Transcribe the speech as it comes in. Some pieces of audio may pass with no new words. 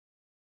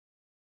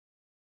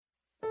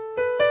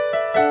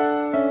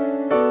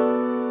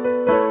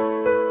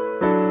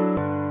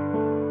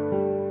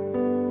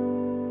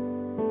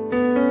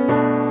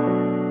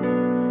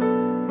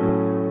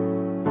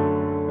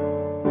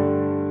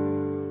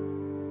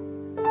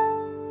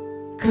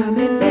Come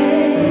and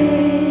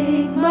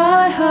make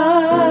my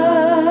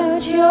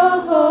heart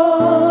your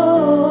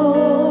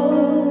home.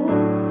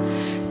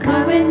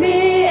 Come and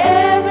be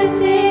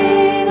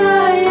everything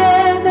I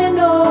am and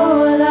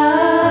all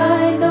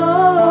I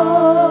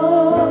know.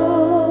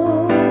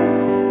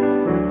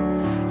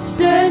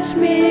 Search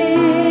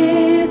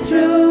me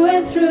through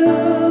and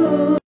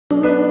through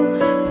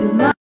till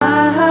my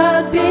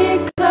heart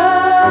becomes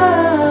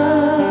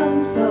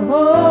a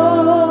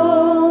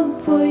home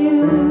for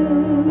you.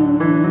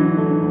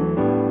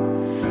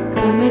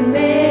 Come and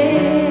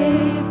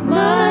make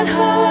my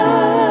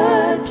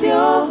heart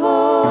your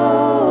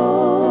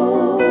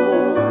home.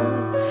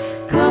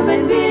 Come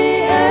and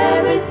be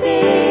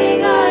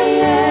everything I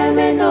am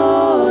and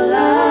all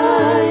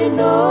I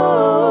know.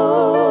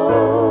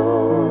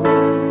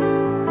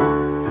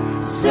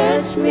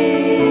 Search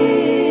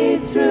me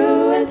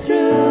through and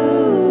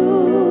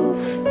through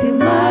till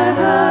my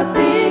heart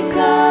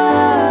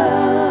becomes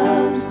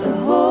a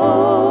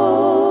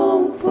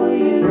home for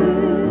you.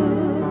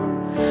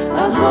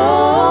 A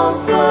home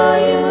for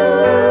you,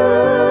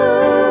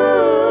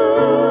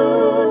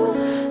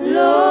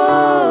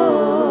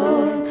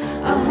 Lord,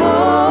 a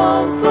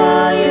home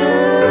for you.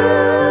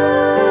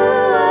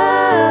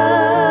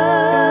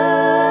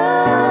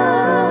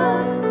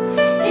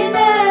 In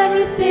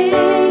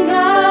everything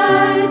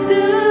I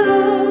do,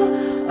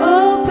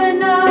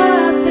 open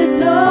up the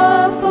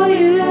door for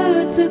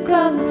you to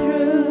come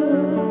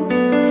through.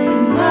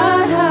 And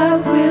my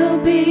heart will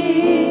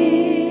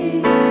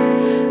be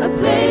a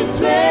place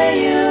where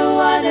you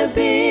wanna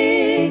be.